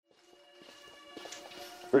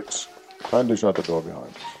Fritz, kindly shut the door behind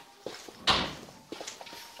us.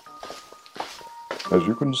 As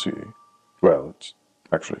you can see, well, it's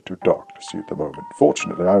actually too dark to see at the moment.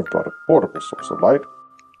 Fortunately, I've brought a portable source of light.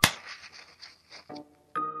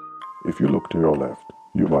 If you look to your left,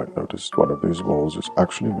 you might notice one of these walls is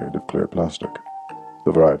actually made of clear plastic.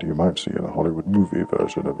 The variety you might see in a Hollywood movie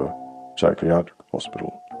version of a psychiatric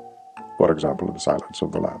hospital. For example, The Silence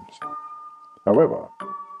of the Lambs. However,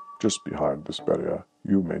 just behind this barrier,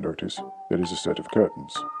 you may notice there is a set of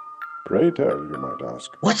curtains. Pray tell, you might ask.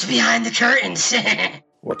 What's behind the curtains?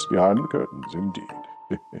 What's behind the curtains, indeed.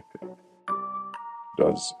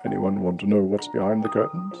 Does anyone want to know what's behind the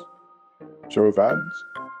curtains? Show of hands?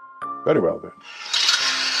 Very well, then.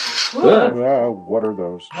 What are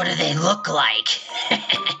those? What do they look like?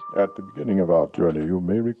 At the beginning of our journey, you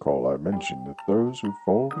may recall I mentioned that those who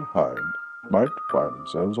fall behind might find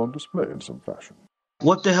themselves on display in some fashion.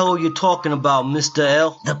 What the hell are you talking about, Mr.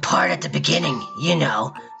 L? The part at the beginning, you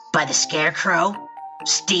know, by the scarecrow?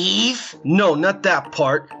 Steve? No, not that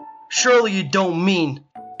part. Surely you don't mean...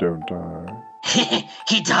 Don't I?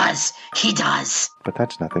 He does. He does. But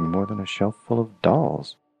that's nothing more than a shelf full of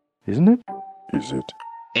dolls, isn't it? Is it?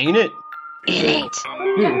 Ain't it? It ain't.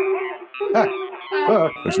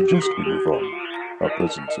 I suggest we move on. Our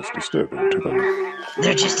presence is disturbing to them.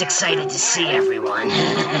 They're just excited to see everyone.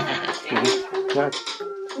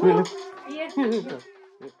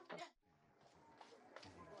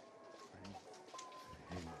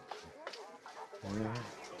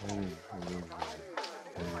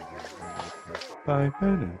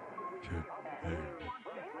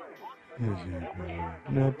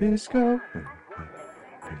 Nabisco.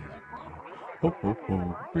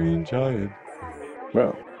 Green giant.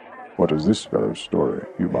 Well, what is this fellow's story,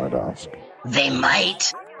 you might ask? They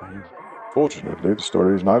might. Fortunately, the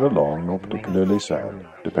story is neither long nor particularly sad,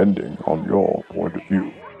 depending on your point of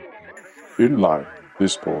view. In life,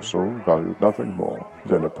 this poor soul valued nothing more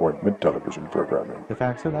than appointment television programming. The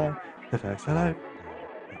facts of life. The facts of life.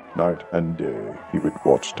 Night and day, he would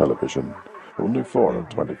watch television. Only 4 of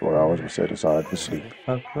 24 hours were set aside for sleep.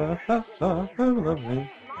 And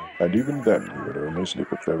even then, he would only sleep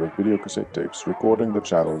if there were videocassette tapes recording the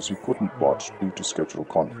channels he couldn't watch due to schedule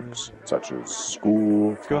conflicts, such as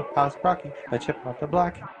school, Schoolhouse Rocky, a chip off the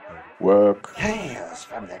block, work, Tales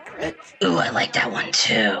from the Crypt. Ooh, I like that one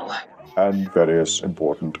too. and various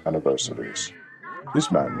important anniversaries.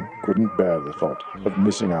 This man couldn't bear the thought of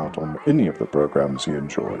missing out on any of the programs he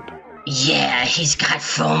enjoyed. Yeah, he's got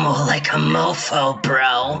FOMO like a mofo,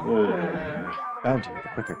 bro. bound you, the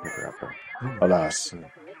quicker picker-upper. Alas,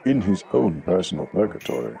 in his own personal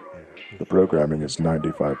purgatory, the programming is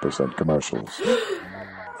 95% commercials.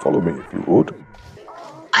 Follow me if you would.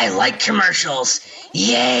 I like commercials.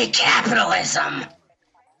 Yay, capitalism.